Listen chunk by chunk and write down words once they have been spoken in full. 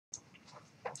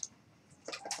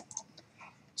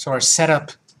So our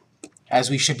setup, as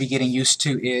we should be getting used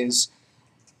to, is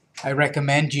I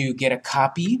recommend you get a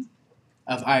copy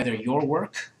of either your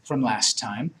work from last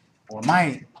time or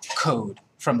my code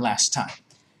from last time.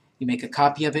 You make a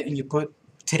copy of it and you put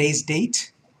today's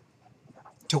date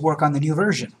to work on the new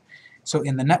version. So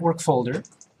in the network folder,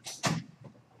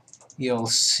 you'll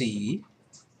see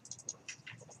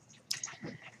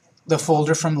the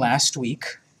folder from last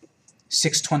week,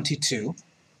 622.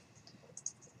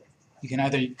 You can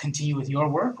either continue with your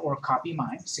work or copy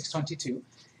mine, 622.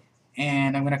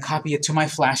 And I'm going to copy it to my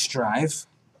flash drive,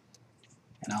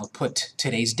 and I'll put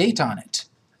today's date on it.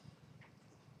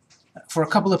 For a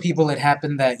couple of people, it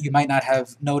happened that you might not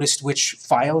have noticed which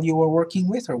file you were working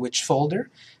with or which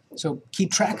folder, so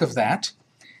keep track of that.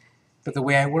 But the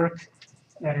way I work,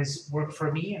 that has worked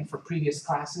for me and for previous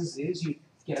classes, is you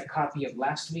get a copy of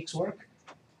last week's work,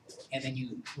 and then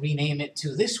you rename it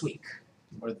to this week,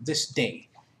 or this day.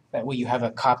 That way you have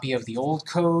a copy of the old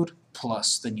code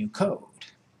plus the new code.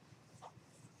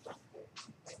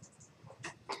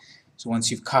 So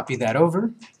once you've copied that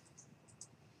over,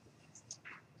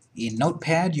 in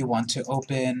Notepad you want to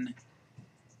open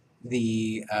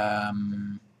the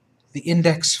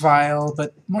index file,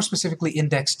 but more specifically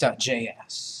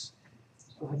index.js.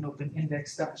 Go ahead and open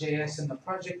index.js in the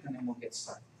project, and then we'll get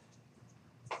started.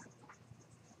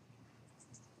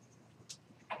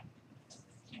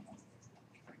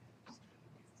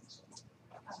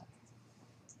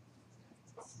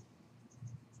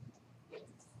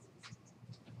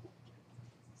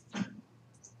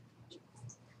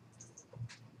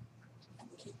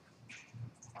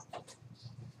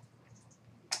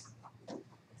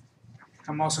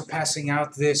 I'm also passing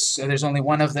out this, there's only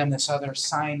one of them, this other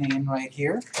sign-in right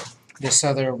here, this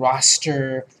other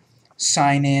roster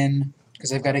sign-in,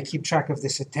 because I've got to keep track of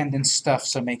this attendance stuff,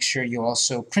 so make sure you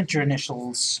also print your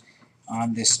initials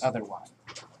on this other one.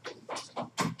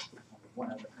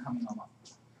 One of them coming along.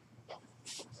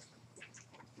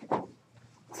 All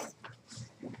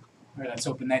right, let's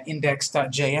open that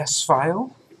index.js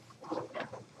file.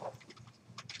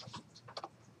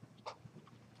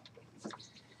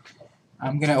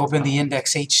 I'm going to open the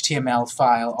index.html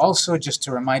file also just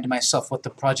to remind myself what the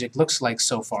project looks like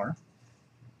so far.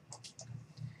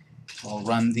 I'll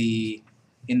run the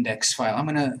index file. I'm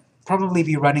going to probably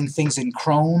be running things in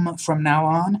Chrome from now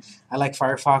on. I like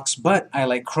Firefox, but I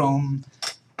like Chrome.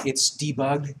 Its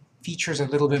debug features a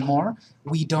little bit more.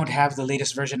 We don't have the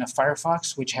latest version of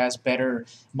Firefox, which has better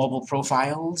mobile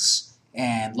profiles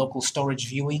and local storage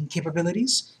viewing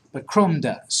capabilities. But Chrome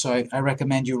does, so I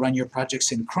recommend you run your projects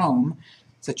in Chrome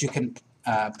so that you can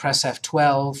press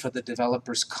F12 for the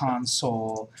developer's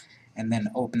console and then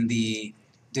open the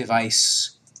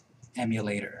device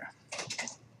emulator.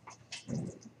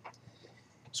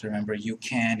 So remember, you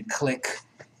can click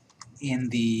in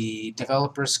the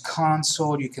developer's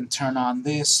console, you can turn on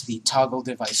the toggle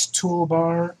device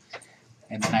toolbar,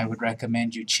 and then I would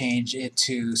recommend you change it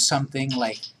to something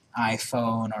like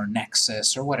iPhone or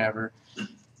Nexus or whatever.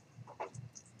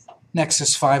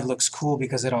 Nexus 5 looks cool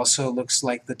because it also looks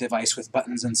like the device with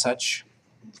buttons and such.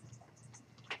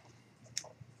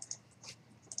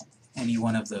 Any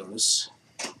one of those.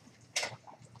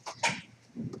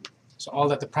 So all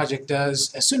that the project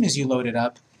does, as soon as you load it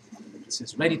up, it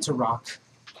says ready to rock.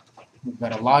 We've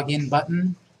got a login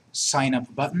button, sign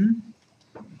up button.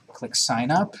 Click sign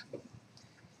up.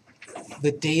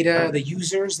 The data, the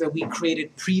users that we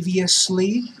created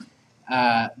previously,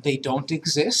 they don't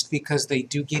exist because they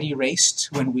do get erased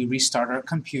when we restart our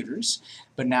computers.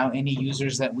 But now any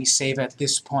users that we save at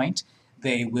this point,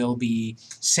 they will be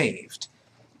saved.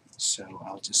 So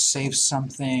I'll just save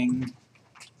something.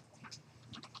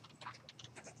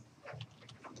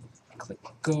 Click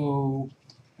go.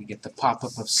 We get the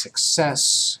pop-up of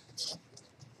success.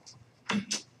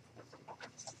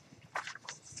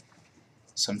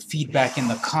 Some feedback in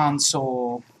the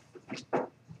console.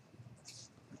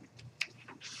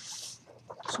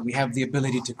 So we have the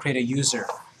ability to create a user.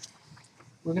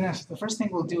 The first thing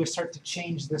we'll do is start to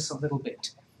change this a little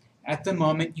bit. At the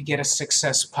moment, you get a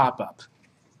success pop-up.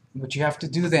 What you have to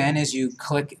do then is you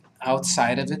click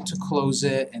outside of it to close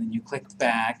it, and then you click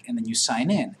back, and then you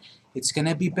sign in. It's going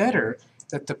to be better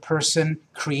that the person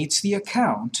creates the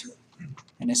account,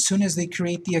 and as soon as they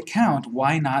create the account,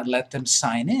 why not let them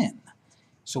sign in?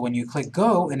 So when you click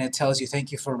go and it tells you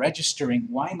thank you for registering,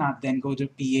 why not then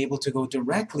be able to go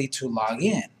directly to log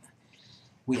in?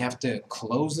 We have to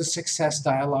close the success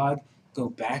dialog, go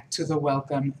back to the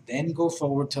welcome, then go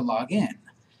forward to log in.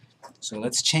 So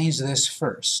let's change this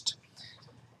first.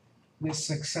 This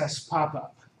success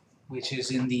pop-up, which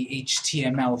is in the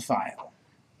HTML file.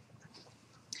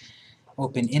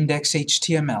 open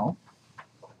index.html.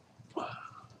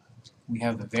 We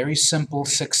have a very simple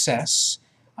success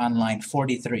on line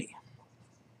 43.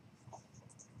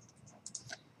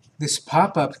 This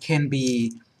pop-up can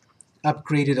be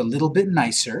upgraded a little bit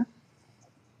nicer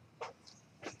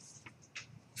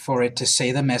for it to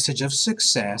say the message of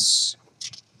success,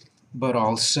 but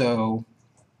also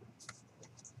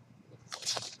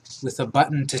with a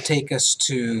button to take us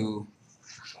to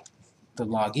the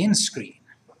login screen.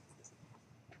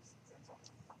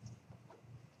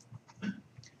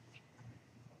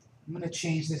 I'm going to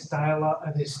change this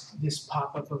dialog, this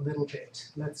pop-up a little bit.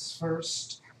 Let's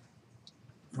first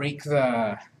break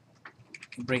the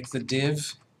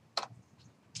div,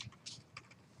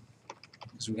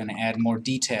 because we're going to add more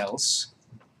details.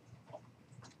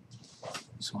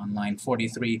 So on line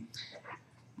 43,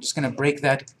 I'm just going to break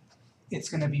that. It's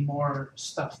going to be more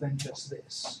stuff than just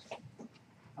this.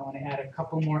 I want to add a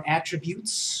couple more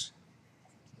attributes.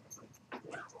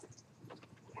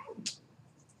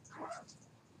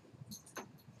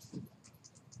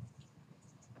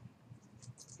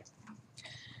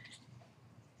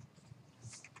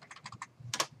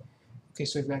 Okay,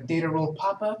 so we've got data role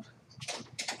pop-up.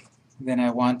 Then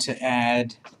I want to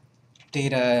add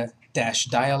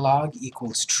data-dialog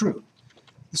equals true.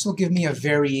 This will give me a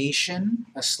variation,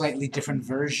 a slightly different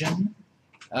version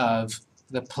of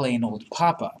the plain old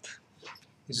pop-up.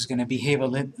 This is going to behave a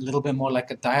little bit more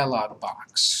like a dialog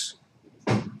box.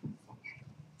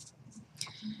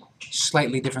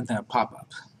 Slightly different than a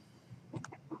pop-up.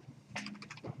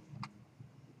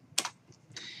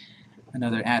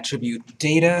 Another attribute,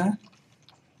 data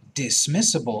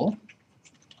dismissible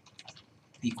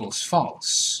equals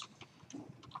false.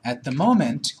 At the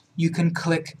moment, you can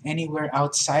click anywhere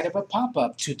outside of a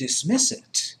pop-up to dismiss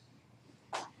it.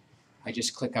 I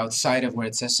just click outside of where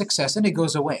it says success and it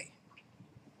goes away.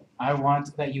 I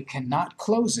want that you cannot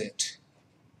close it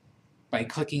by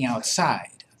clicking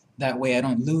outside. That way I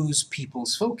don't lose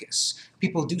people's focus.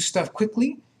 People do stuff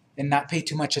quickly and not pay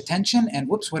too much attention, and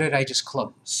whoops, what did I just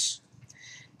close?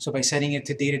 So by setting it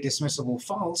to data dismissible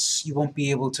false, they won't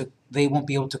be able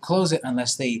to close it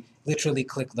unless they literally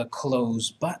click the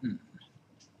close button.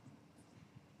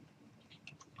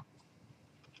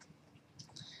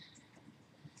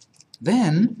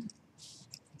 Then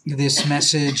this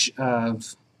message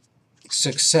of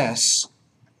success,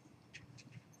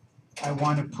 I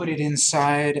want to put it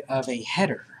inside of a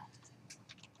header.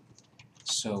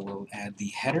 So we'll add the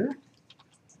header,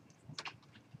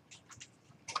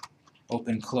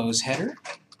 open close header.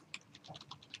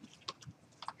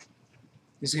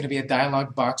 This is going to be a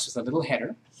dialog box with a little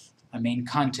header, a main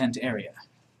content area.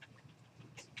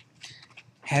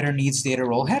 Header needs data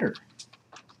role header,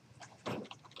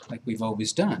 like we've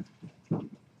always done.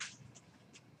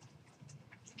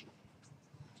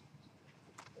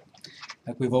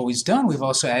 Like we've always done, we've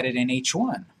also added an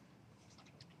H1.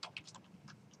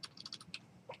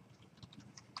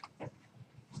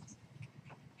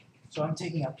 So I'm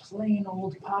taking a plain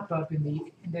old pop-up in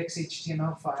the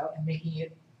index.html file and making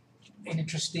it an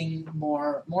interesting,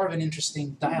 more of an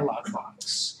interesting dialog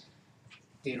box.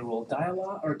 Data role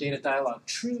dialog, or data dialog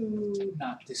true,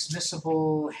 not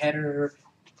dismissible, header.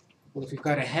 Well, if we've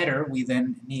got a header, we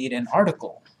then need an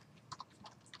article.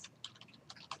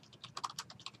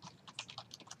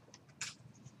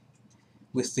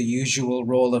 With the usual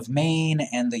role of main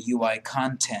and the UI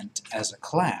content as a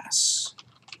class.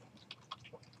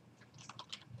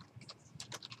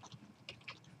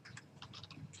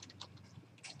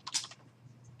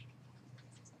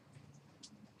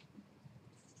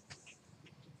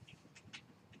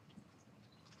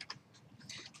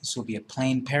 This will be a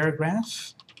plain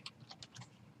paragraph.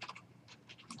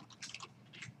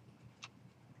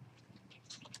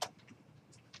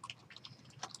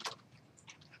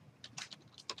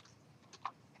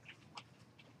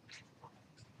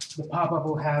 The pop-up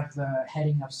will have the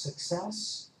heading of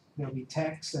success. There will be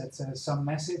text that says some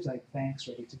message like thanks,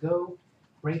 ready to go,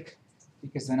 break,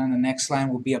 because then on the next line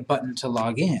will be a button to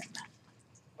log in.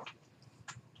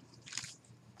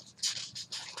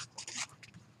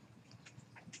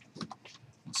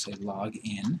 Say log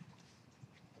in.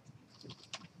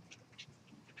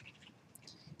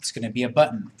 It's going to be a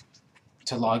button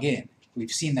to log in. We've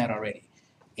seen that already.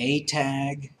 A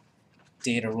tag,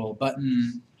 data role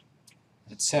button,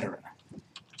 etc.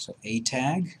 So a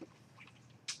tag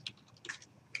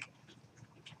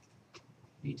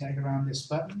around this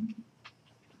button,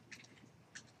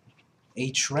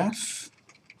 href,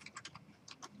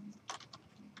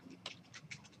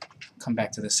 come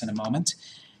back to this in a moment,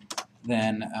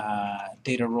 then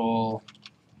data role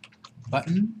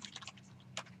button,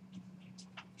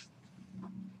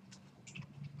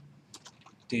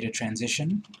 data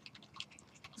transition,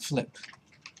 flip.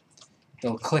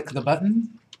 They'll click the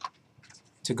button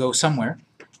to go somewhere.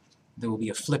 There will be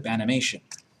a flip animation.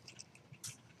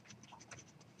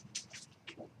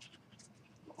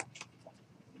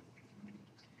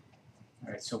 All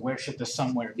right, so where should the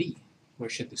somewhere be? Where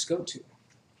should this go to?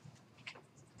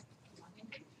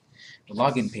 The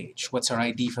login page. What's our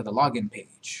ID for the login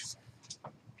page?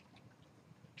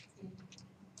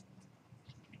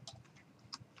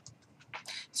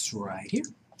 It's right here.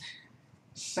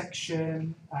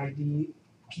 Section ID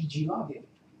PG login.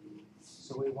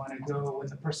 So we want to go, when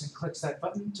the person clicks that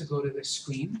button, to go to this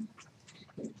screen.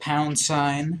 #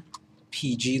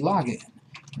 PG login.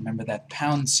 Remember that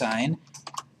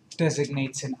 #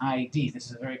 designates an ID. This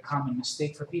is a very common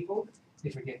mistake for people. They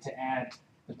forget to add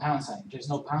the #. There's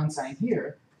no #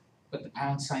 here, but the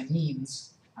 #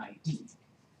 means ID.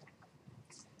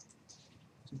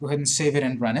 So go ahead and save it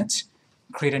and run it.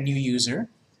 Create a new user.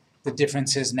 The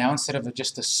difference is now, instead of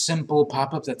just a simple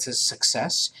pop-up that says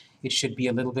success, it should be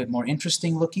a little bit more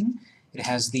interesting looking.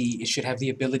 It should have the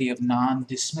ability of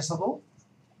non-dismissible.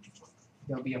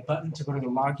 There'll be a button to go to the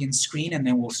login screen, and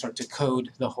then we'll start to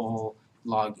code the whole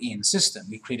login system.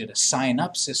 We created a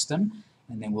sign-up system,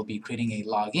 and then we'll be creating a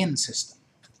login system.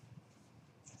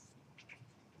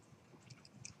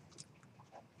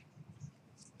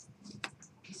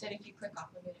 You said if you click off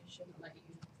of it, it shouldn't let you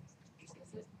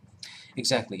dismiss it?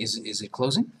 Exactly. Is it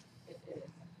closing? It is.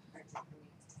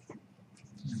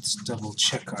 Let's double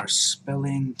check our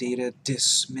spelling. Data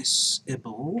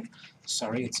dismissible.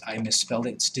 Sorry, I misspelled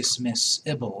it. It's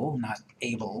dismissible, not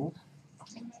able.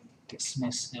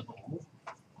 Dismissible.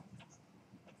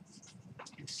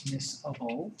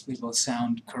 Dismissible. They both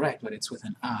sound correct, but it's with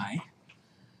an I.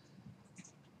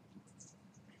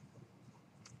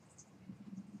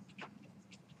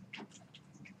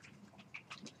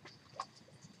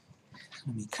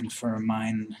 Let me confirm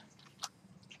mine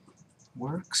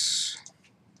works.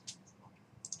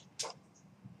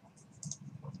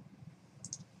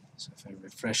 So if I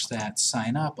refresh that,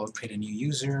 sign up, I'll create a new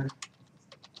user.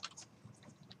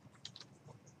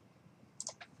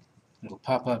 It'll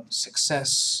pop up,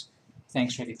 success,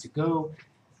 thanks, ready to go.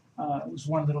 It was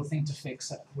one little thing to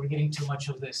fix. We're getting too much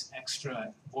of this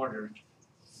extra border.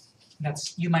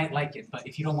 You might like it, but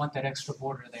if you don't want that extra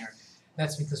border there,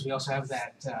 that's because we also have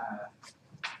that,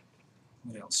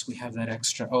 what else? We have that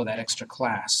extra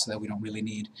class that we don't really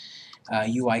need.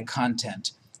 UI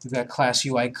content. We've got class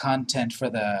UI content for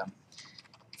the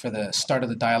start of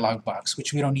the dialog box,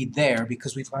 which we don't need there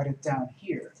because we've got it down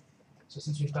here. So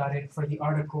since we've got it for the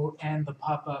article and the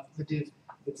pop-up, the div,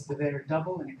 it's there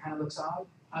double and it kind of looks odd.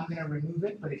 I'm going to remove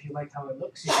it, but if you like how it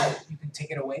looks, you can take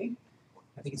it away.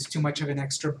 I think it's too much of an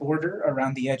extra border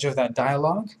around the edge of that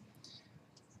dialog.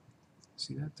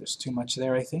 See that? There's too much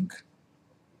there, I think.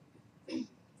 You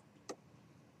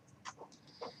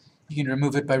can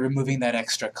remove it by removing that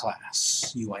extra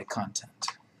class, UI content.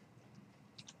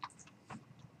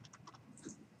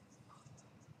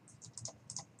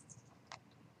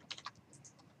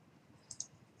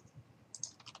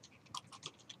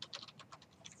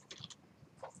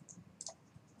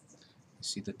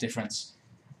 See the difference.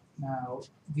 Now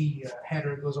the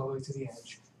header goes all the way to the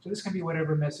edge. So this can be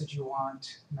whatever message you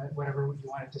want, whatever you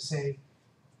want it to say.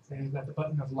 Then you've got the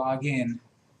button of login.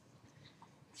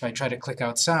 If I try to click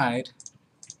outside,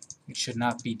 it should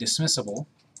not be dismissible.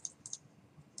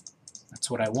 That's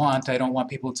what I want. I don't want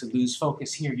people to lose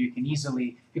focus here.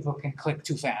 People can click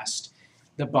too fast.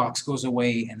 The box goes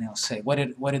away and they'll say, what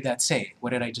did that say?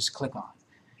 What did I just click on?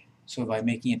 So by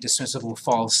making it dismissible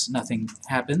false, nothing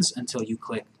happens until you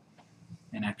click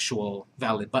an actual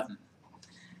valid button.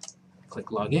 Click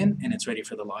login and it's ready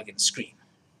for the login screen.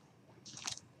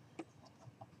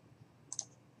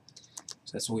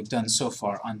 So that's what we've done so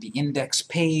far. On the index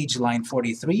page, line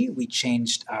 43, we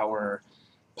changed our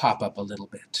pop-up a little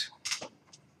bit.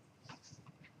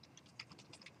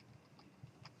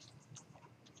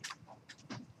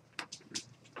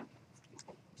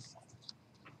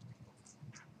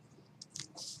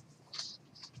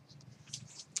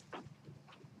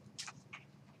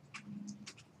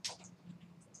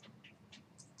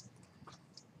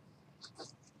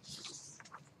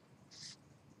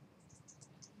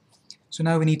 So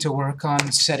now we need to work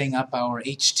on setting up our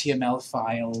HTML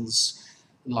files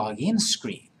login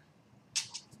screen.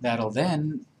 That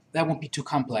won't be too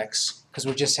complex because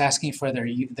we're just asking for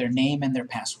their name and their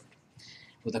password.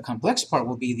 Well, the complex part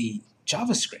will be the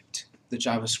JavaScript. The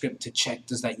JavaScript to check,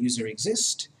 does that user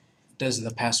exist? Does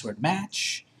the password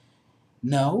match?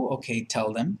 No? Okay,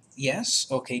 tell them. Yes?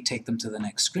 Okay, take them to the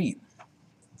next screen.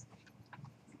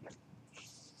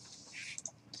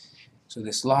 So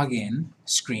this login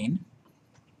screen,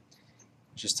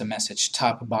 just a message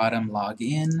top, bottom,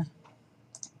 login.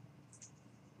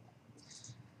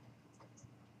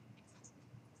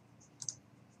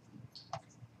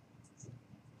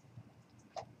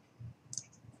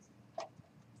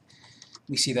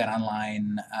 We see that on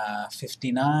line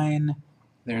 59.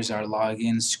 There's our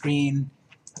login screen,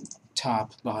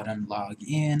 top, bottom,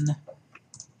 login.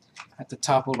 At the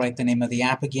top, we'll write the name of the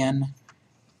app again,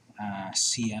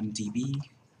 CMDB.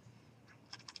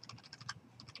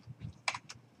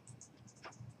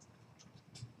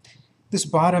 This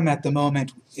bottom at the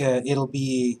moment, it'll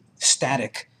be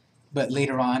static, but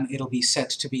later on it'll be set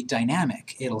to be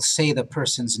dynamic. It'll say the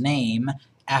person's name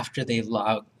after they've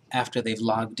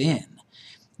logged in.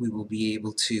 We will be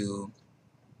able to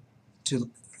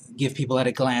give people at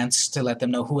a glance to let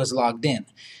them know who has logged in.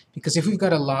 Because if we've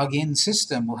got a login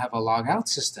system, we'll have a logout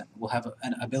system. We'll have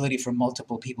an ability for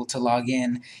multiple people to log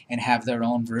in and have their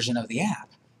own version of the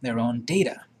app, their own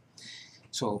data.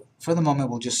 So for the moment,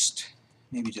 we'll just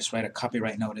maybe just write a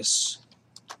copyright notice.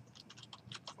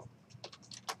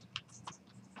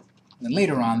 And then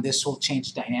later on, this will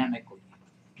change dynamically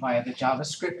via the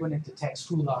JavaScript when it detects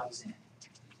who logs in.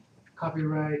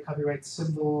 Copyright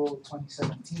symbol,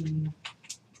 2017.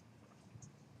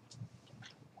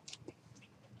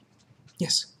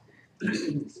 Yes?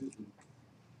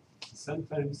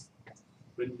 Sometimes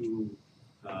when you,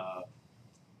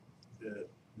 the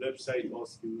website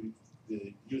asks you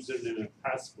the username and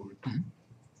password,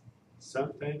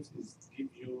 sometimes it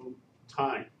gives you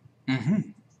time. A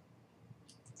You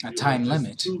time have just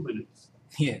limit. 2 minutes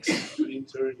Yes. to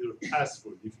enter your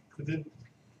password. If you couldn't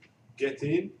get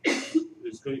in,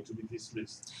 it's going to be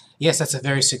dismissed. Yes, that's a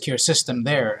very secure system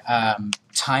there.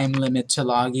 Time limit to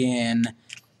log in,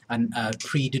 a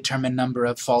predetermined number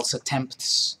of false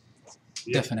attempts.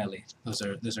 Yeah. Definitely. Those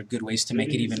are good ways to make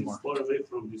it Maybe even this more. is far away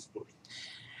from this board.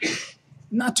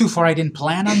 Not too far. I didn't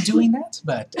plan on doing that,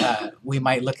 but we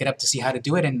might look it up to see how to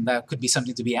do it, and that could be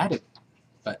something to be added.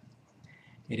 But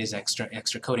it is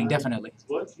extra coding, definitely.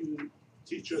 What you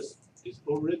teach us is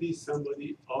already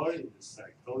somebody are in the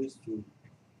site. How is to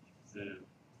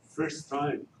first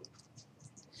time?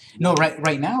 No,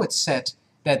 right now it's set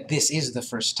that this is the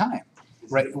first time.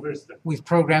 It's Right. the first time. We've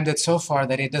programmed it so far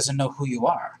that it doesn't know who you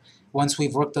are. Once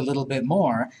we've worked a little bit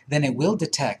more, then it will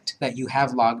detect that you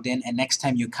have logged in, and next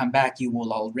time you come back, you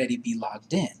will already be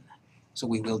logged in. So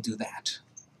we will do that.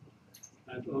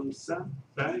 And on some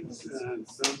banks and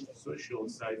some social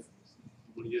sites,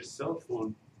 on your cell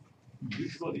phone,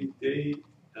 usually they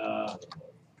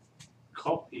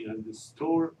copy and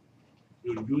store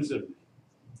your username.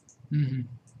 Mm-hmm.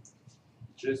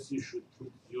 Just you should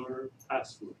put your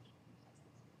password.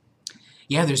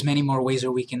 Yeah, there's many more ways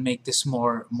where we can make this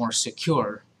more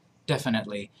secure,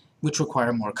 definitely, which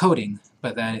require more coding,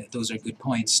 but those are good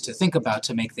points to think about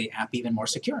to make the app even more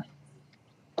secure.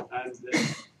 And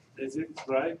is it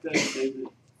right that they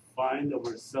will find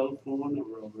our cell phone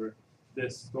or our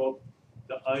desktop,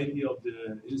 the ID of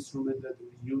the instrument that we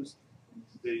use?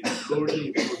 They store the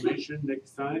information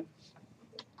next time.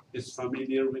 Is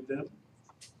familiar with them?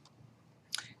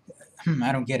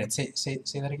 I don't get it. Say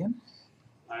that again?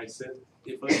 I said,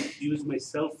 if I use my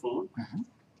cell phone,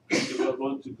 if I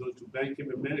want to go to Bank of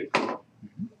America,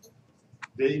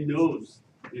 they knows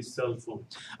this cell phone.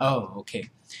 Oh,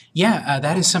 okay. Yeah,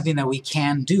 that is something that we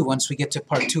can do. Once we get to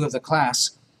part 2 of the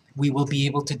class, we will be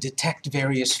able to detect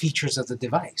various features of the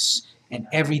device. And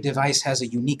every device has a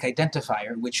unique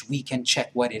identifier, which we can check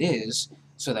what it is,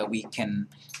 so that we can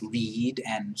read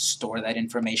and store that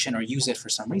information or use it for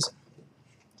some reason.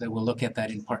 So we'll look at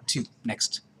that in part 2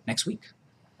 next week.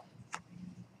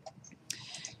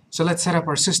 So let's set up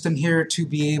our system here to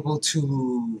be able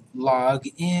to log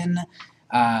in.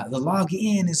 The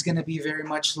login is going to be very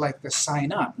much like the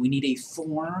sign up. We need a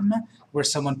form where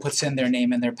someone puts in their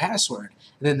name and their password.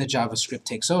 Then the JavaScript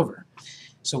takes over.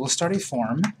 So we'll start a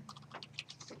form.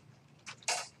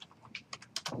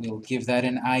 We'll give that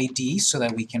an ID so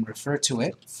that we can refer to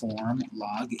it. Form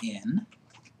login.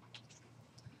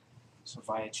 So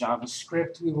via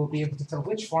JavaScript, we will be able to tell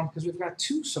which form, because we've got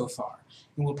 2 so far.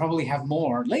 And we'll probably have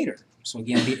more later. So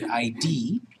again, the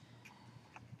ID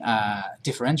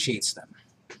differentiates them.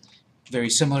 Very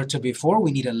similar to before,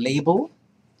 we need a label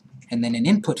and then an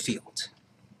input field.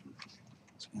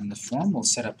 So in the form, we'll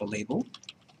set up a label.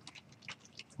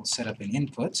 We'll set up an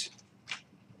input.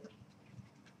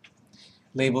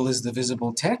 Label is the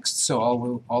visible text,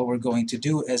 so all we're going to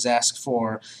do is ask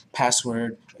for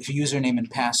password, username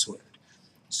and password.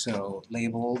 So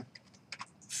label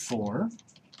for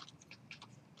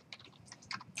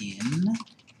in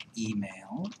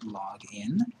email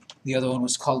login The other one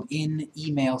was called in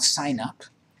email sign up,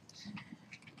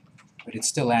 but it's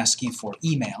still asking for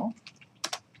email.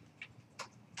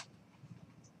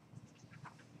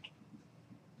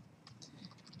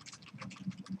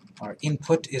 Our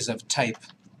input is of type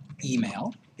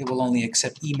email. It will only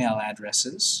accept email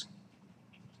addresses.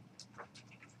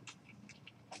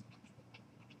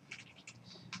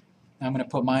 I'm going to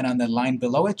put mine on the line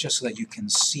below it just so that you can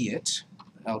see it.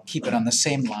 I'll keep it on the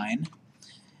same line.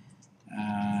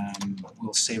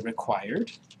 We'll say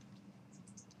required.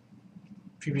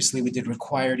 Previously we did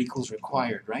required equals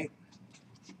required, right?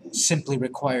 Simply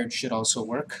required should also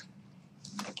work.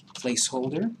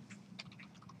 Placeholder.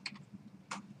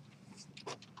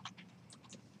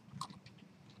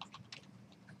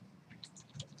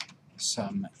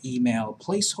 Some email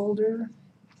placeholder.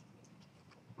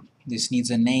 This needs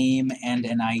a name and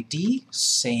an ID,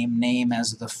 same name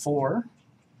as the for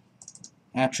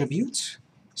attribute,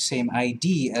 same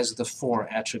ID as the for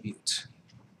attribute.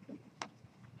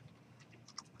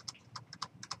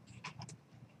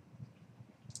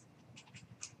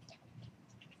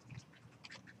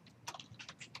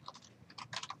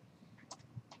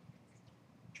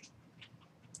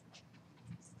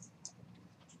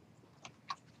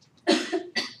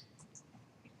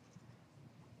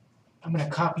 I'm going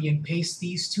to copy and paste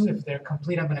these two. If they're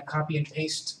complete, I'm going to copy and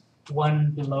paste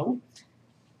one below,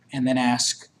 and then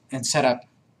ask and set up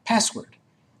password.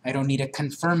 I don't need a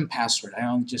confirm password. I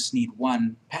only just need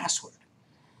one password.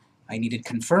 I needed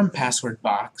confirm password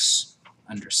box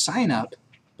under sign up,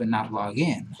 but not log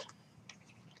in.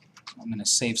 I'm going to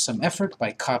save some effort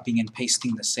by copying and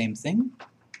pasting the same thing,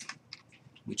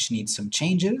 which needs some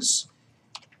changes.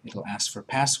 It'll ask for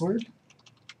password.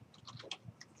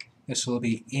 This will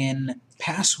be in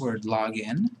password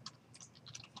login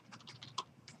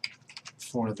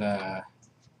for the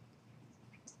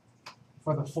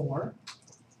for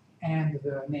and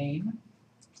the name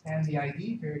and the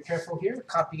ID. Very careful here.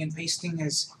 Copying and pasting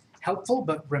is helpful,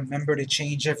 but remember to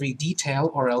change every detail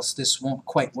or else this won't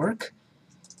quite work.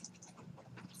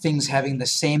 Things having the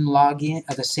same login,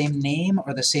 the same name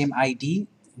or the same ID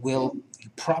will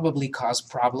probably cause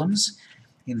problems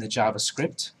in the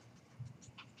JavaScript.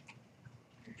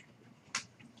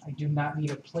 I do not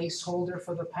need a placeholder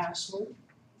for the password.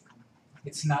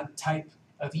 It's not type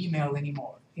of email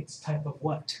anymore. It's type of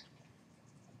what?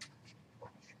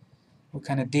 What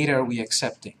kind of data are we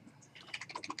accepting?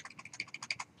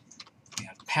 We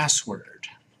have password.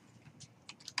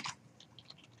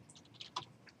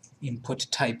 Input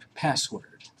type password.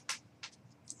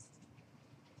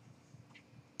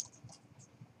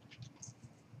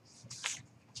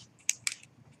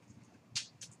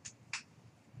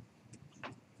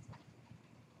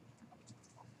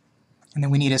 And then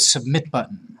we need a submit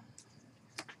button.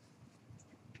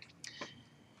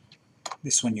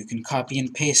 This one you can copy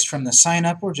and paste from the sign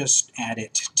up or just add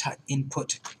it to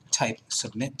input type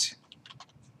submit.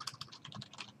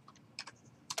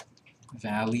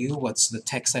 Value, what's the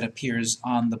text that appears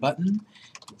on the button?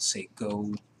 We'll say go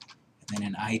and then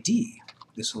an ID.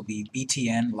 This will be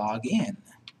btn login.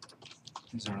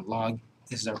 This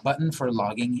is our button for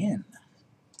logging in.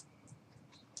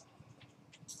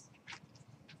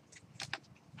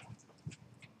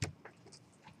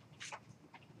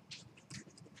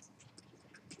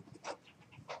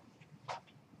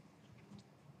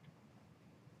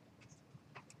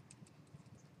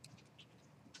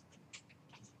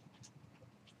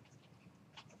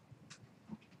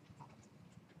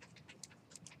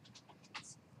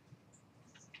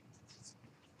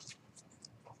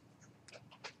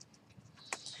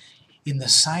 In the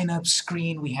sign-up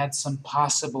screen, we had some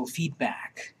possible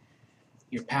feedback.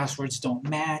 Your passwords don't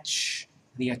match,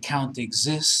 the account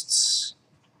exists,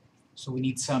 so we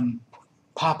need some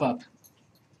pop-up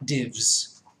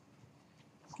divs,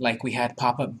 like we had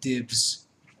pop-up divs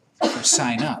for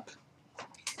sign-up.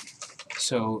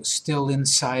 So still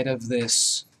inside of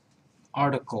this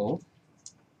article,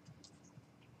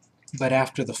 but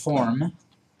after the form,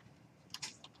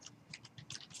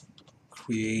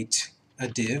 create a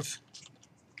div,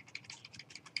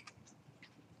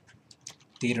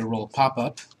 data role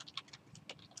pop-up,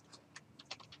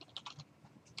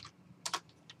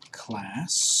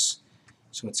 class,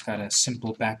 so it's got a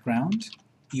simple background,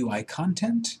 UI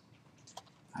content,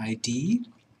 ID,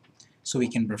 so we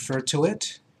can refer to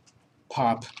it,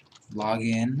 pop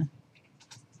login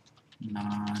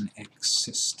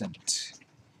non-existent.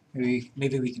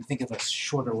 Maybe we can think of a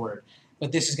shorter word,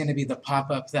 but this is going to be the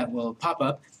pop-up that will pop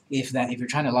up if you're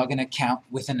trying to log an account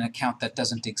with an account that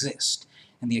doesn't exist,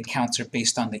 and the accounts are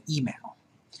based on the email.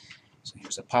 So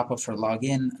here's a pop-up for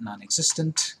login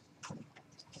non-existent.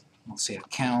 We'll say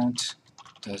account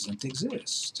doesn't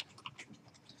exist.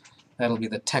 That'll be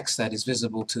the text that is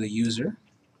visible to the user.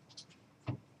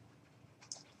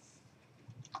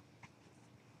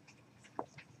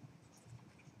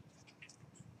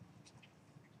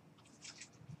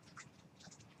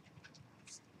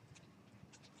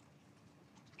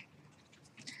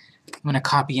 I'm going to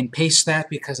copy and paste that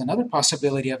because another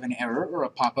possibility of an error or a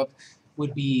pop-up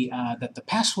would be that the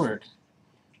password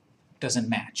doesn't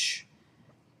match.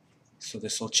 So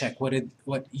this will check what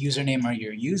username are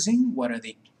you using, what are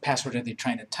the password are they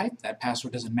trying to type. That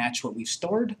password doesn't match what we've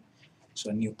stored.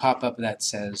 So a new pop-up that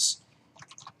says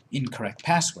incorrect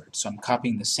password. So I'm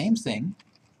copying the same thing.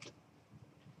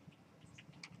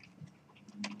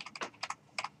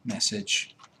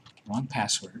 Message, wrong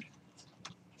password.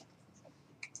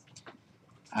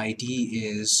 ID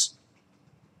is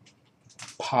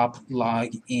pop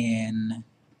login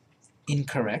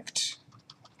incorrect.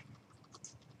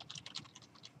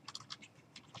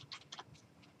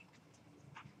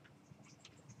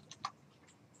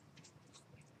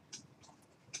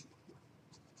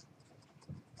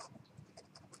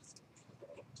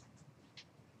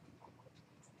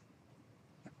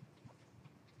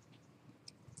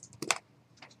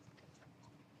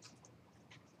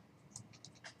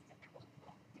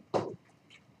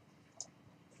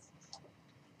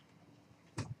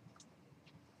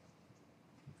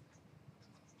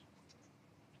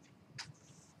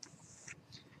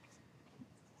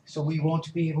 So we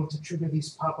won't be able to trigger these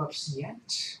pop-ups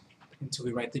yet until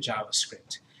we write the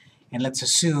JavaScript. And let's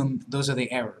assume those are the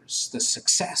errors. The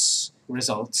success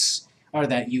results are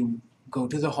that you go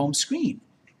to the home screen.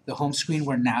 The home screen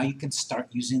where now you can start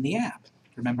using the app.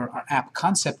 Remember, our app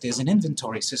concept is an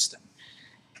inventory system.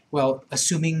 Well,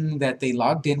 assuming that they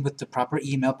logged in with the proper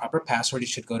email, proper password, it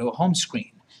should go to a home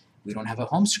screen. We don't have a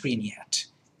home screen yet.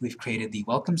 We've created the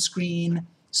welcome screen,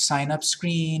 sign up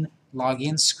screen,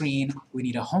 login screen. We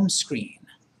need a home screen.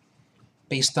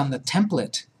 Based on the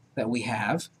template that we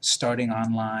have, starting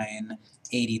on line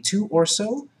 82 or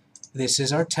so, this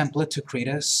is our template to create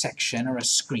a section or a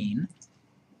screen.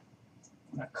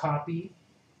 I'm going to copy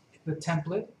the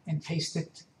template and paste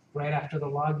it right after the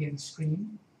login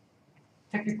screen.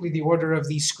 Technically, the order of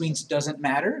these screens doesn't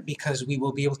matter because we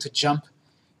will be able to jump,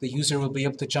 the user will be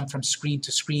able to jump from screen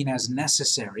to screen as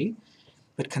necessary.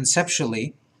 But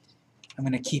conceptually, I'm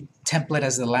going to keep template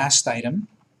as the last item.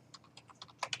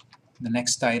 The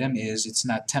next item is, it's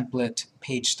not template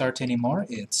page start anymore,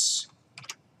 it's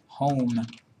home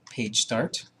page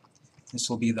start. This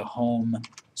will be the home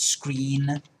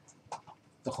screen,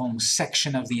 the home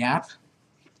section of the app.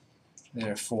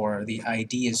 Therefore, the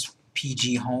ID is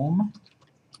PG Home.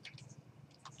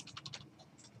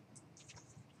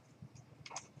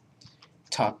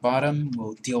 Top bottom,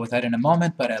 we'll deal with that in a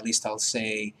moment, but at least I'll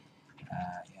say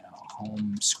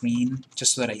home screen,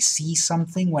 just so that I see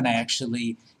something when I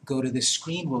actually go to this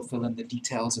screen. We'll fill in the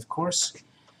details, of course.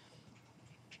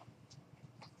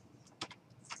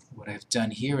 What I've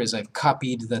done here is I've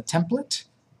copied the template,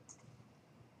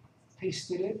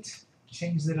 pasted it,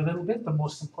 changed it a little bit. The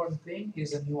most important thing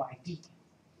is a new ID.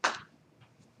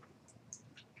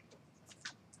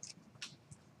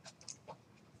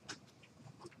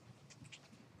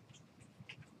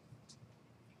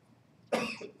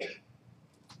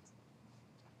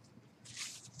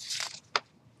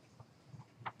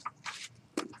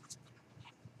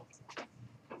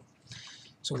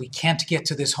 So we can't get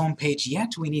to this home page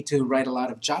yet. We need to write a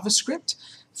lot of JavaScript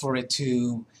for it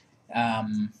to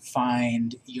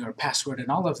find your password and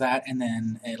all of that, and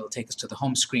then it'll take us to the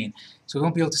home screen. So we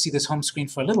won't be able to see this home screen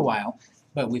for a little while,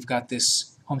 but we've got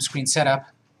this home screen set up.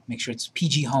 Make sure it's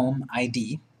PG Home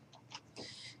ID.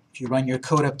 If you run your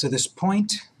code up to this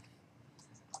point,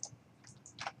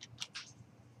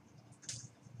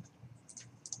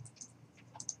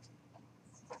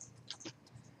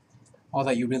 all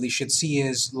that you really should see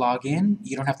is log in.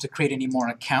 You don't have to create any more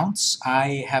accounts.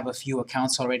 I have a few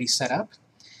accounts already set up.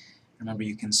 Remember,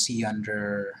 you can see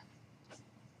under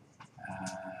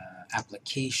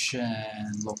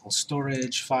application, local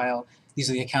storage file. These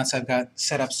are the accounts I've got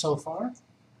set up so far.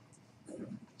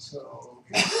 So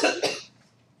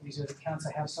these are the accounts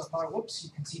I have so far. Whoops, you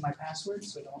can see my password,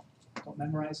 so don't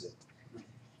memorize it.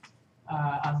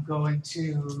 I'm going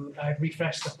to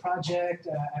refresh the project.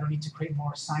 I don't need to create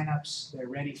more signups. They're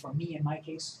ready for me in my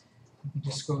case. You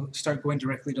can just start going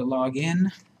directly to log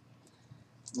in.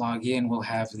 Log in will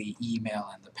have the email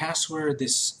and the password.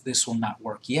 This will not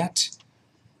work yet.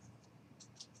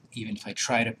 Even if I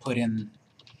try to put in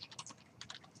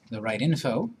the right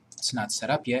info, it's not set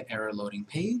up yet. Error loading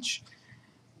page.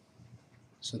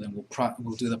 So then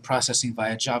we'll do the processing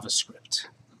via JavaScript.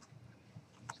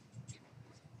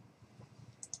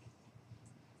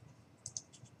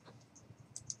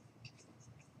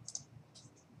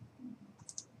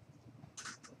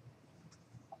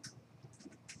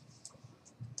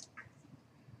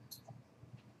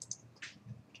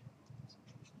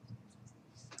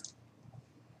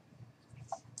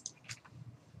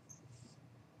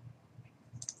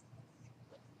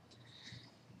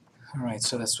 All right,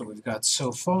 so that's what we've got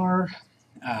so far.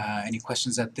 Any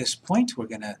questions at this point? We're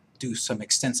going to do some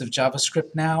extensive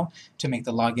JavaScript now to make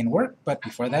the login work, but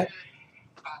before that,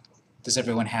 does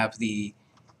everyone have the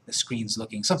screens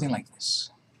looking something like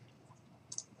this?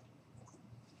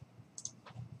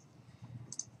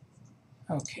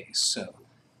 Okay, so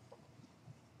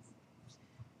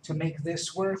to make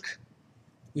this work,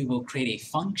 we will create a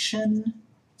function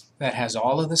that has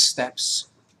all of the steps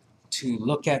to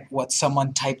look at what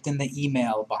someone typed in the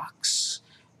email box,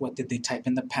 what did they type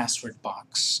in the password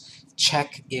box,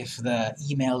 check if the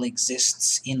email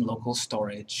exists in local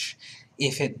storage.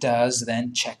 If it does,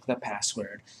 then check the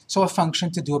password. So a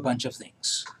function to do a bunch of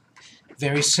things.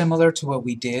 Very similar to what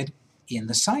we did in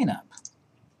the sign-up.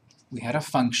 We had a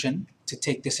function to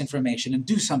take this information and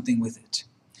do something with it.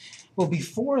 Well,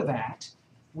 before that,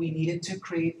 we needed to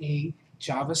create a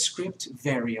JavaScript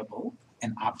variable,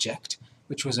 an object,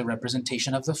 which was a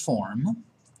representation of the form.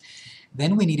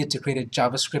 Then we needed to create a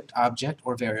JavaScript object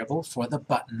or variable for the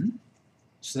button,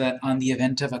 so that on the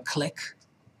event of a click,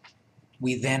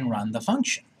 we then run the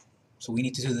function. So we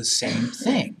need to do the same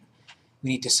thing. We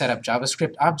need to set up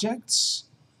JavaScript objects,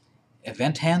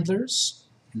 event handlers,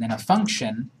 and then a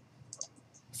function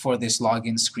for this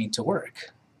login screen to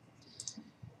work.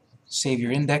 Save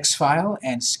your index file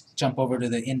and jump over to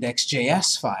the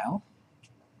index.js file.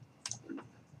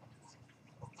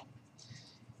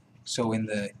 So in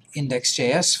the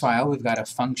index.js file, we've got a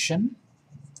function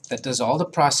that does all the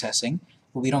processing,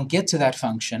 but we don't get to that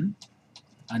function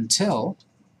until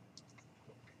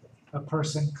a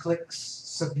person clicks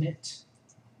submit,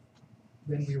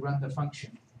 then we run the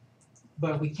function.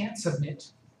 But we can't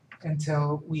submit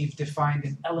until we've defined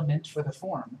an element for the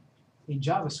form in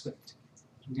JavaScript.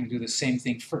 We're going to do the same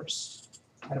thing first.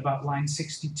 At about line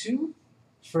 62,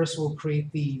 first we'll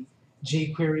create the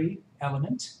jQuery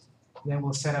element, then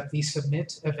we'll set up the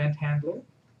submit event handler,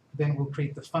 then we'll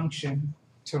create the function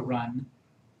to run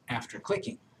after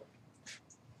clicking.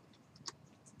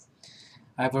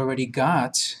 I've already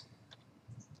got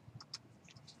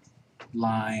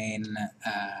line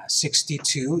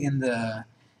 62 in the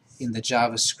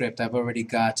JavaScript. I've already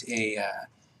got a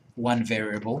one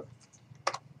variable.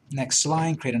 Next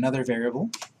line, create another variable.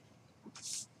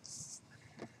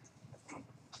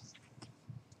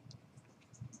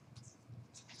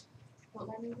 What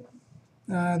line are you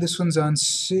on? This one's on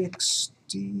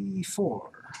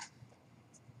 64.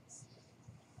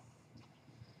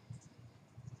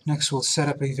 Next, we'll set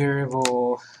up a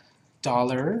variable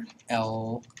 $L_form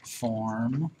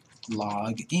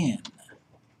login.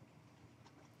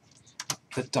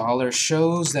 The dollar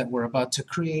shows that we're about to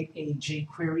create a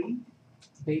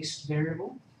jQuery-based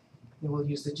variable. Then we'll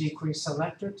use the jQuery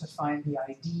selector to find the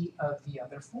ID of the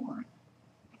other form.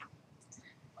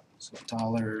 So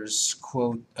dollars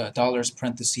quote dollars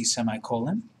parentheses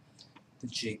semicolon, the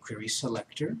jQuery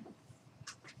selector,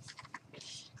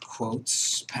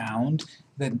 quotes pound,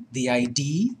 the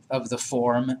ID of the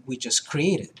form we just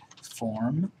created,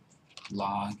 form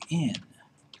login.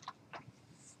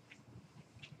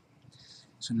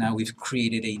 So now we've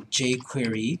created a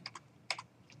jQuery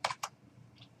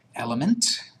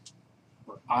element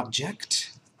or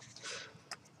object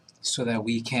so that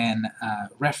we can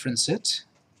reference it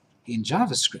in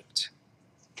JavaScript.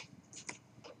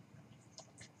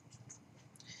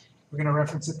 We're going to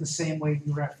reference it the same way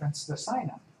we reference the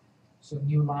sign-up. So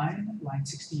new line, line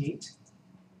 68,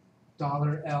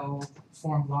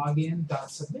 $L_form login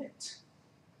dot submit.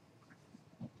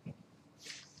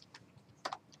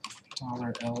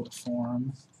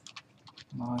 $L_form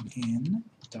login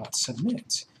dot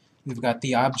submit. We've got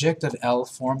the object of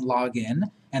L_form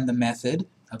login and the method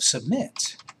of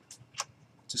submit,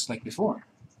 just like before.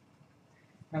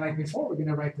 And like before, we're going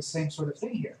to write the same sort of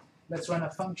thing here. Let's run a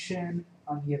function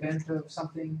on the event of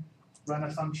something, run a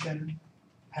function,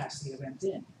 pass the event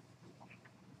in.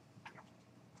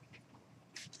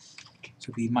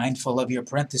 So be mindful of your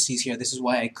parentheses here. This is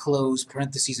why I close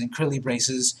parentheses and curly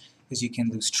braces, because you can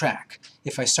lose track.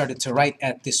 If I started to write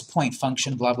at this point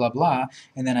function blah blah blah,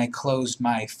 and then I closed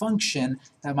my function,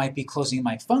 that might be closing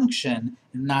my function,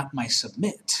 not my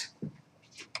submit.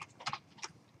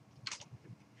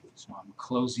 So I'm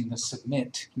closing the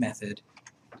submit method,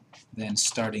 then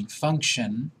starting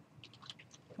function,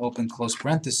 open close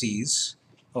parentheses,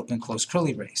 open close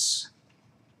curly brace.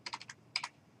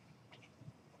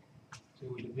 So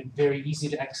it would have been very easy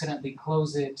to accidentally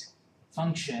close it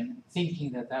function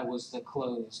thinking that that was the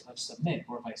close of submit,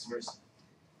 or vice versa.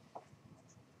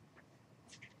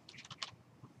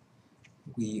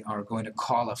 We are going to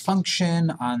call a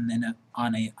function on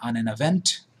an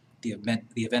event, the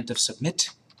event of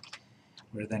submit.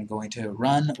 We're then going to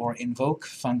run or invoke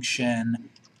function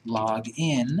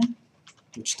login,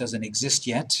 which doesn't exist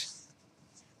yet.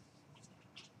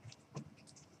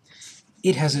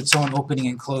 It has its own opening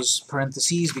and close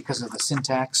parentheses because of the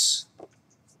syntax.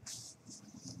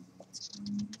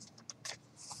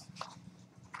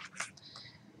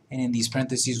 And in these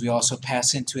parentheses, we also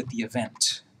pass into it the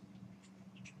event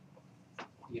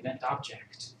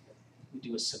object. We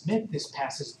do a submit. This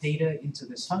passes data into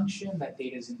this function. That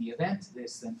data is in the event.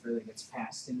 This then further gets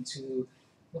passed into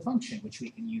the function, which we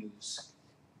can use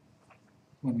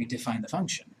when we define the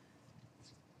function.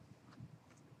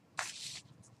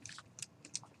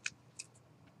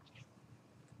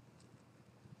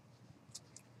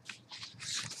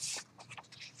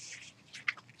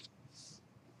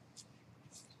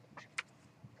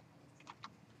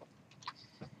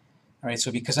 All right,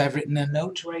 so because I've written a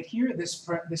note right here, this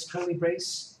curly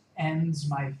brace ends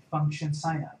my function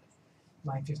signup,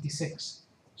 line 56.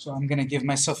 So I'm going to give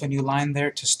myself a new line there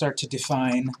to start to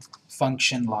define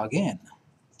function login.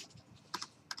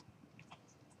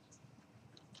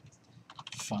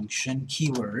 Function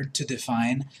keyword to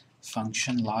define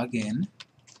function login,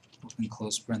 open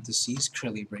close parentheses,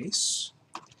 curly brace.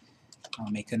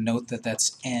 I'll make a note that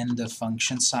that's end of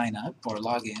function signup or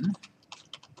login.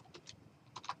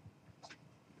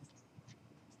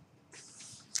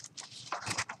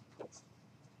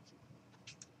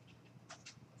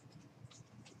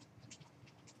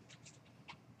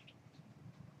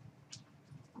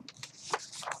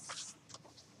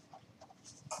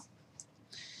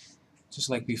 Just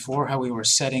like before, how we were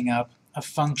setting up a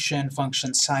function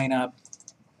signup,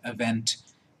 event.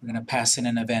 We're going to pass in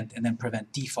an event and then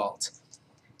prevent default.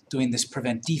 Doing this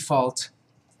prevent default,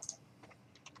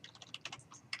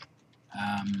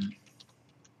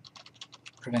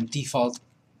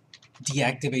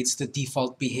 deactivates the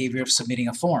default behavior of submitting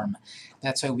a form.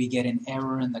 That's why we get an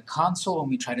error in the console when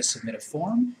we try to submit a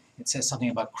form. It says something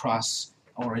about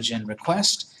cross-origin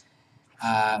request.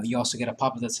 You also get a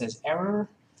pop-up that says error.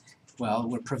 Well,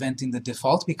 we're preventing the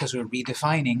default because we're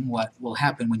redefining what will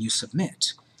happen when you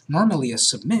submit. Normally, a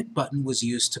submit button was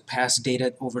used to pass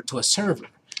data over to a server.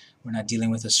 We're not dealing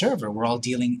with a server. We're all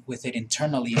dealing with it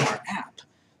internally in our app.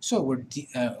 So we're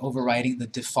overriding the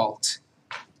default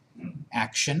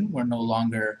action. We're no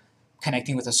longer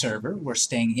connecting with a server. We're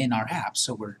staying in our app,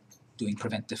 so we're doing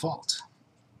prevent default.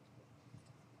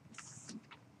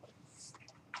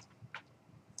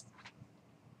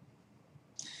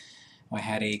 I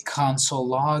had a console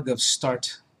log of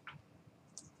start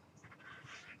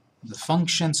the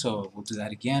function, so we'll do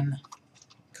that again.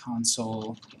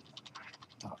 Console.log.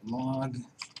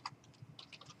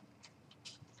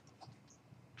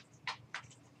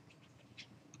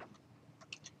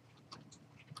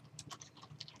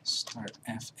 Start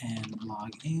fn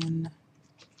login.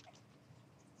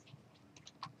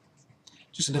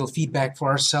 Just a little feedback for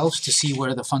ourselves to see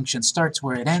where the function starts,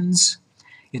 where it ends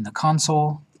in the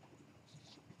console.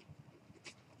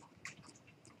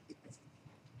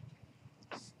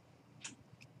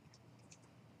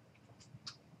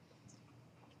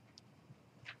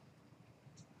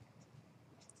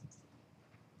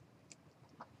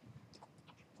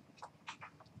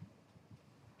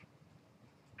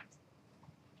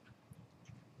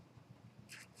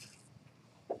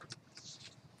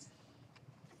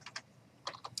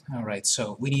 Alright,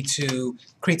 so we need to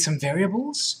create some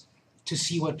variables to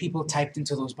see what people typed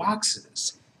into those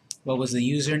boxes. What was the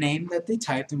username that they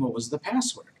typed and what was the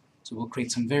password? So we'll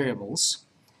create some variables.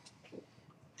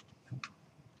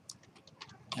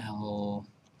 L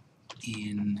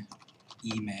in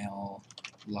email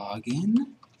login,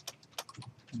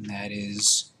 and that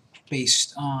is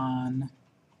based on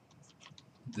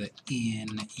the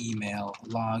in email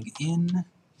login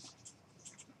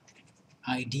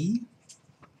ID,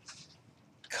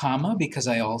 comma, because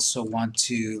I also want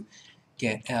to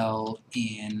get L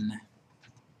in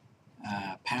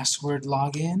password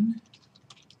login,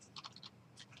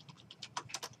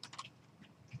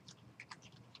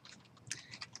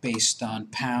 based on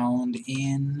pound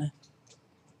in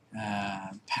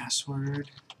password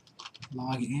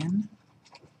login.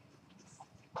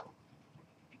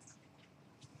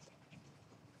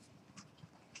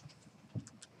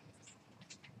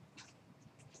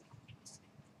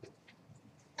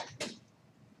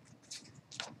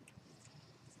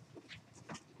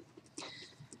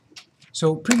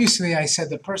 So previously I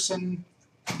said the person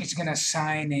is going to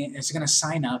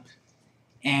sign up,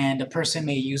 and a person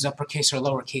may use uppercase or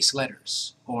lowercase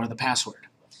letters or the password.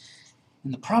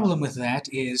 And the problem with that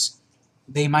is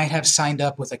they might have signed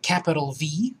up with a capital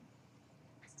V,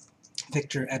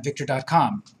 Victor at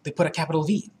victor.com. They put a capital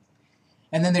V.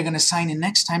 And then they're going to sign in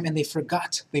next time and they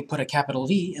forgot. They put a capital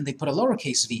V and they put a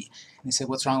lowercase v. And they say,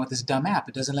 what's wrong with this dumb app?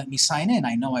 It doesn't let me sign in.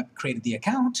 I know I've created the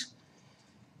account.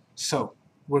 So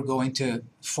we're going to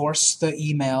force the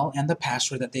email and the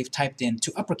password that they've typed in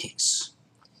to uppercase.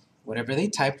 Whatever they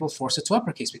typed, we'll force it to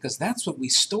uppercase because that's what we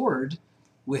stored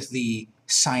with the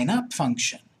sign up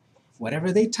function.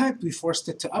 Whatever they typed, we forced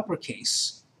it to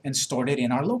uppercase and stored it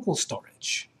in our local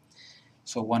storage.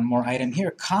 So one more item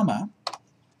here, comma.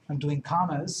 I'm doing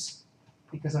commas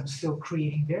because I'm still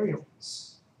creating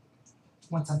variables.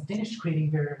 Once I'm finished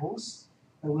creating variables,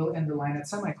 I will end the line at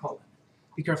semicolon.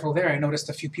 Be careful there. I noticed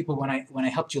a few people when I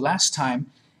helped you last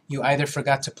time, you either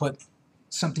forgot to put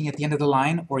something at the end of the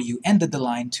line or you ended the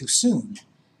line too soon.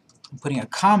 I'm putting a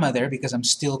comma there because I'm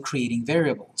still creating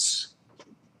variables.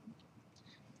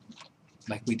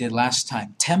 Like we did last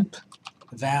time. Temp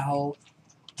val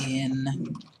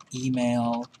in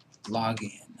email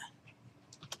login.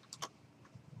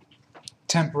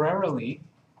 Temporarily,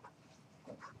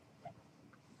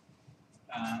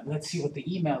 let's see what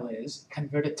the email is,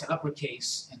 convert it to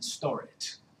uppercase and store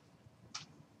it.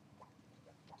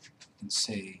 You can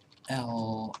say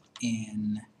L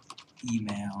in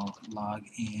email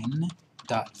login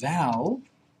dot val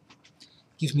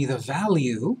gives me the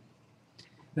value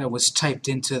that was typed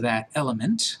into that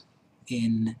element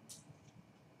in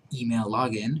email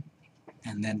login,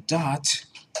 and then dot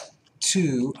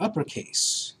to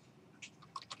uppercase,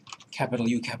 capital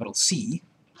U, capital C,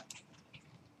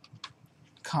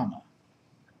 comma.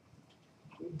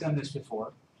 We've done this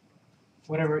before.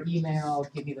 Whatever email,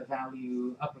 give me the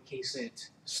value, uppercase it,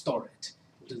 store it.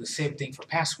 We'll do the same thing for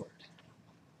password.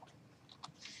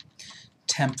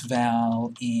 Temp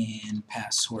val in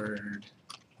password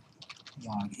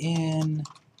login.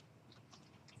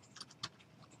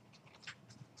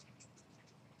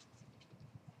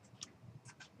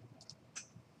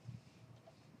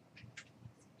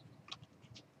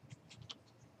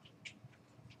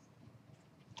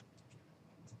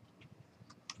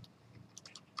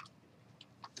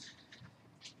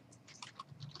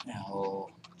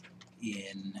 L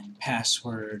in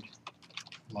password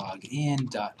login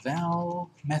dot val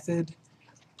method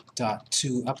dot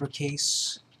to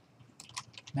uppercase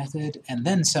method, and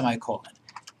then semicolon.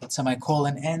 That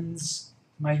semicolon ends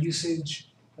my usage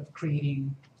of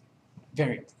creating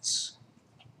variables.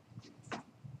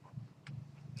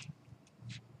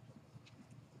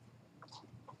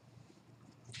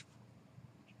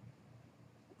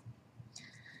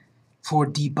 For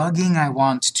debugging, I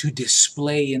want to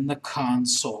display in the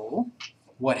console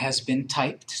what has been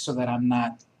typed so that I'm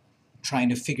not trying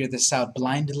to figure this out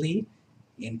blindly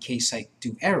in case I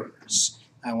do errors.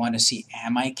 I want to see,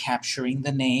 am I capturing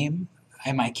the name?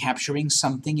 Am I capturing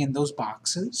something in those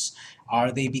boxes?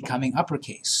 Are they becoming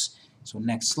uppercase? So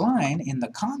next line in the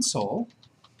console,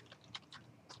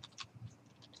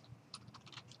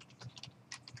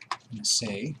 I'm going to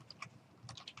say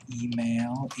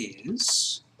email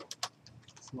is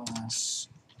plus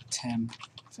temp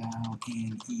val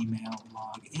in email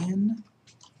login,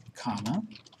 comma,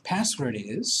 password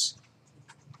is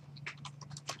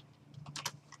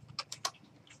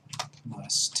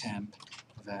plus temp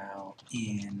val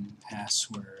in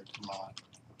password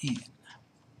login.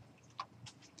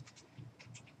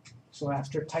 So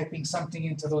after typing something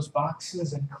into those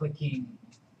boxes and clicking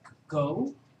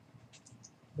go,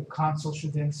 the console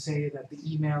should then say that the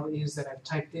email is that I've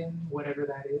typed in, whatever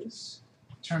that is,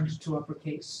 turned to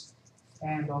uppercase,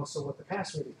 and also what the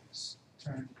password is,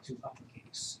 turned to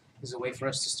uppercase. This is a way for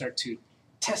us to start to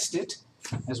test it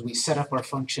as we set up our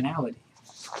functionality.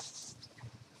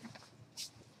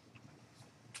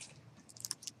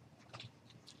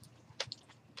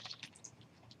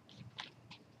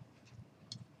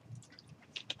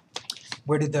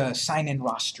 Where did the sign-in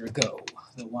roster go?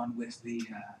 The one with the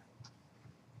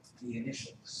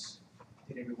initials.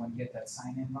 Did everyone get that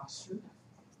sign-in roster?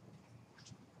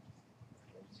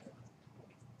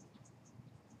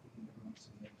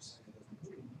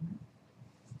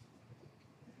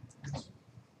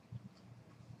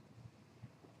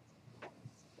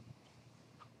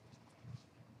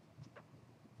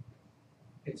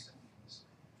 It's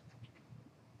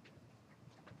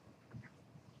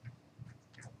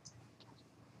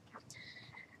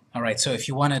all right, so if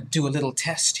you want to do a little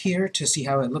test here to see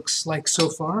how it looks like so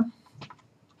far.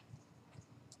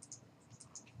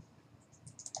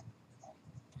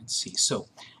 Let's see, so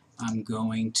I'm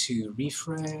going to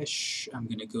refresh, I'm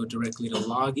going to go directly to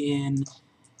login.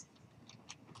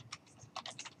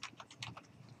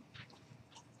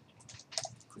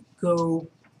 Click go.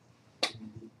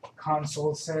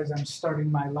 Console says I'm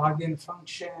starting my login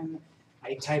function.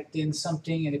 I typed in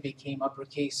something and it became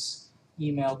uppercase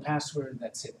email, password,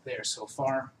 that's it there so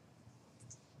far.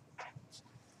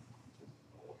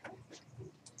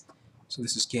 So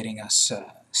this is getting us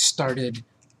started.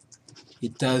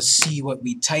 It does see what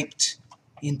we typed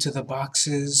into the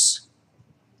boxes,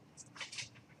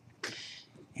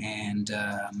 and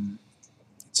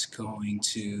it's going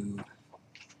to,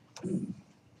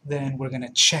 then we're going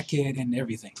to check it and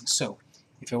everything. So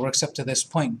if it works up to this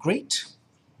point, great.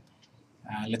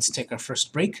 Let's take our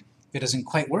first break. If it doesn't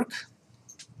quite work,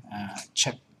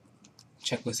 check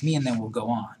with me and then we'll go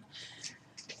on.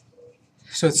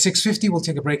 So at 6:50 we'll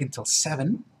take a break until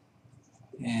 7,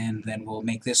 and then we'll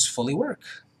make this fully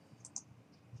work.